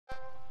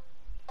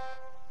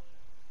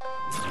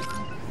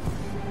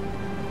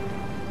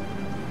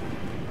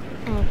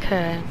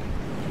Okay.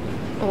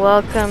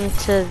 Welcome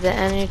to the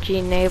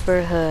energy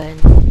neighborhood.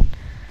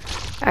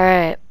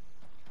 Alright.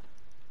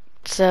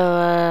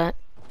 So,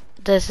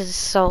 this is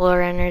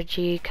solar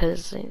energy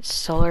because it's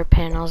solar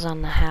panels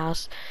on the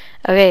house.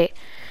 Okay,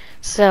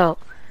 so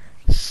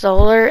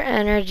solar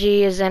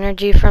energy is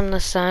energy from the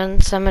sun.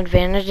 Some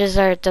advantages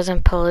are it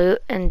doesn't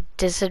pollute, and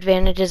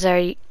disadvantages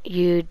are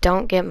you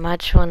don't get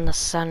much when the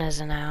sun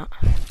isn't out.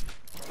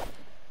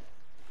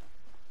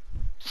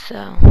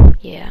 So,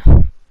 yeah.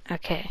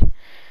 Okay.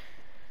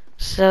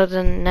 So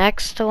the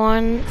next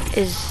one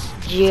is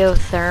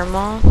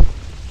geothermal.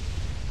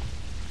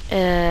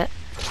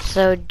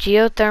 So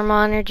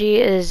geothermal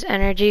energy is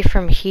energy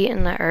from heat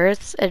in the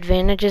earth.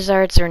 Advantages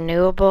are it's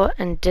renewable,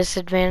 and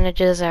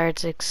disadvantages are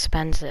it's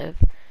expensive.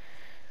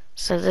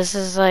 So this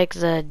is like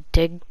the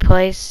dig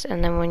place,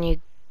 and then when you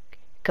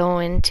go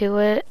into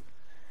it,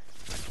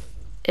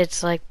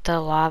 it's like the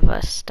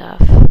lava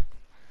stuff.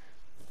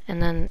 And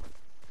then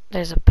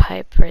there's a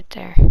pipe right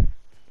there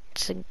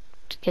to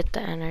get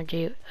the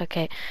energy.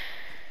 Okay.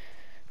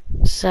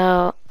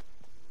 So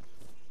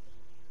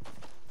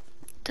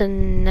the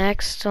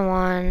next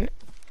one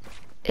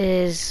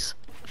is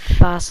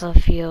fossil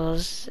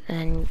fuels,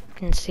 and you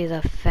can see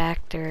the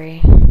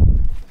factory.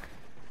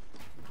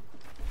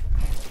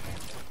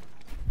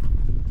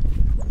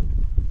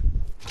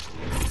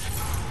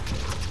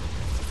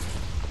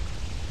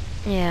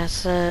 Yeah,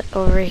 so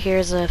over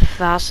here's a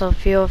fossil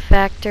fuel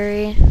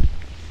factory,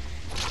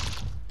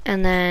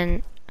 and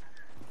then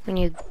when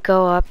you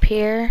go up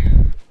here,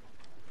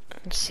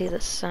 let's see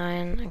the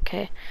sign.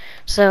 Okay,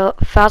 so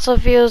fossil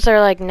fuels are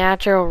like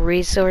natural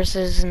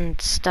resources and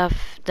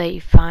stuff that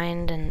you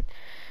find, and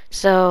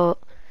so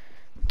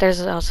there's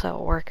also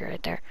a worker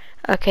right there.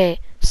 Okay,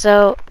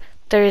 so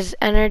there's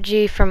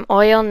energy from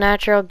oil,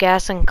 natural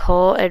gas, and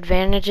coal.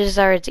 Advantages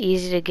are it's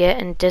easy to get,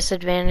 and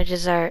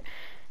disadvantages are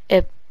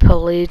it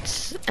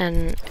pollutes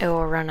and it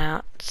will run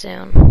out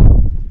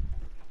soon.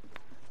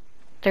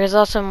 There's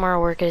also more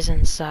workers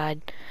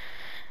inside.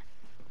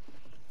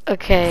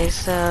 Okay,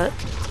 so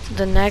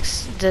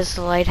this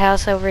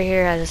lighthouse over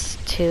here has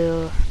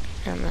two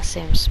in the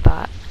same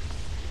spot.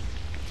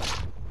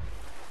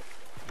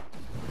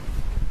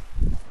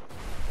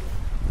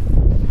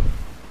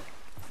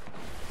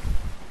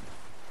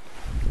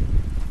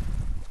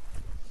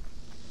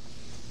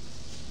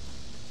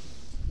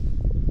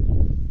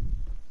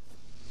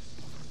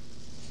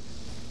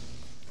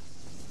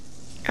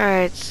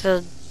 Alright,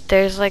 so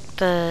there's like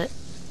the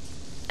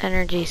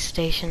energy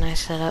station I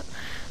set up.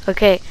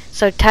 Okay,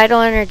 so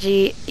tidal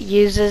energy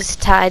uses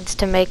tides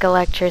to make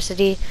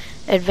electricity.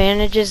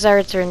 Advantages are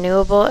it's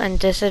renewable, and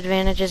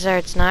disadvantages are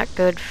it's not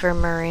good for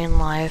marine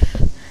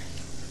life.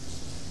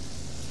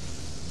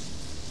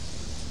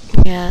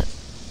 Yeah.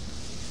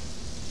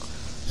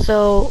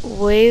 So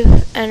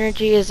wave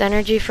energy is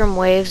energy from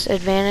waves.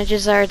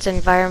 Advantages are it's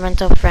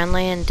environmental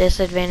friendly, and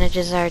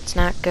disadvantages are it's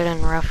not good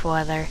in rough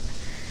weather.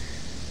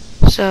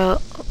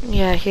 So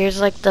yeah, here's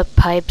like the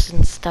pipes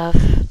and stuff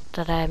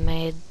that I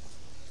made.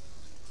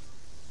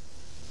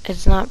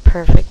 It's not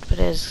perfect, but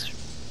it's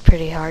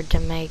pretty hard to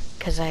make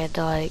because I had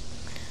to like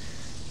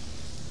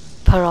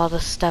put all the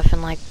stuff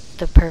in like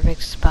the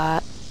perfect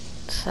spot.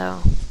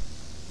 So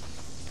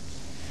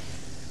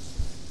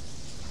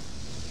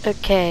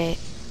okay,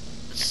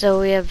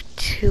 so we have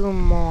two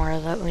more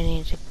that we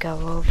need to go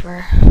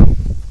over.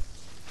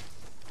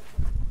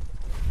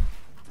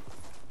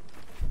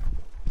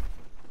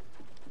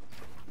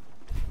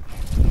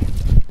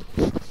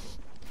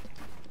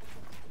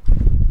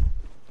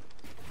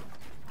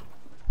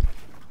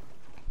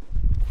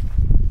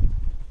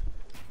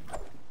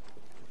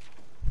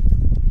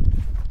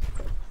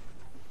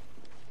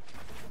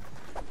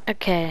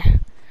 Okay.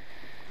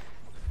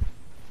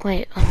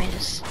 Wait, let me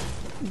just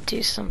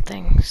do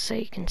something so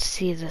you can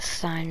see the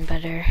sign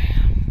better.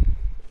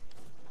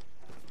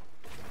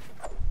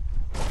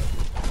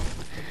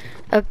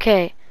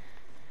 Okay.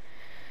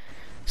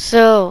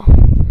 So,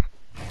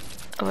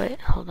 wait,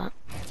 hold on.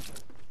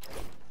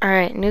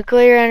 Alright,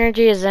 nuclear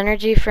energy is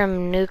energy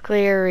from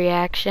nuclear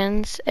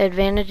reactions.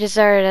 Advantages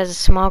are it has a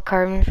small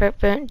carbon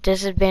footprint.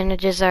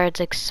 Disadvantages are it's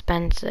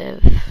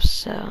expensive.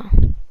 So,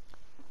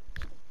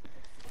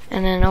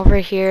 and then over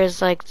here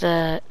is like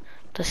the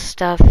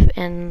stuff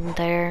in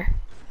there.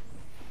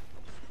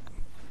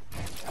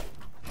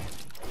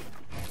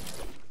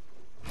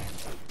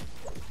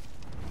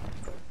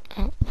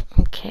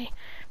 Okay,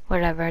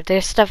 whatever.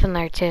 There's stuff in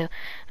there too.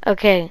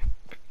 Okay,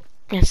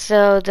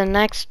 so the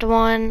next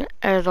one,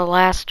 or the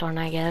last one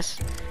I guess,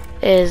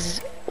 is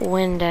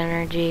wind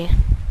energy.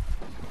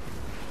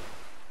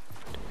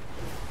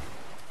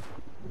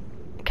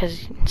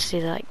 Because you can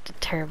see like the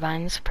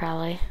turbines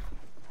probably.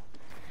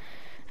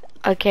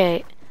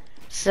 Okay,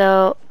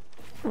 so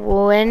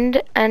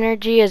wind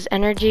energy is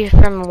energy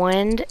from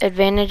wind.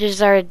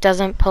 Advantages are it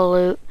doesn't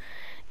pollute,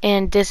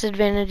 and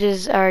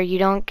disadvantages are you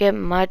don't get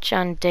much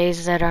on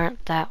days that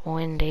aren't that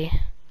windy.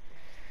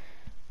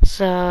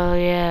 So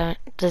yeah,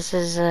 this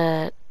is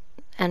a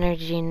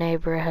energy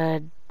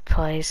neighborhood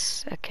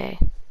place. Okay.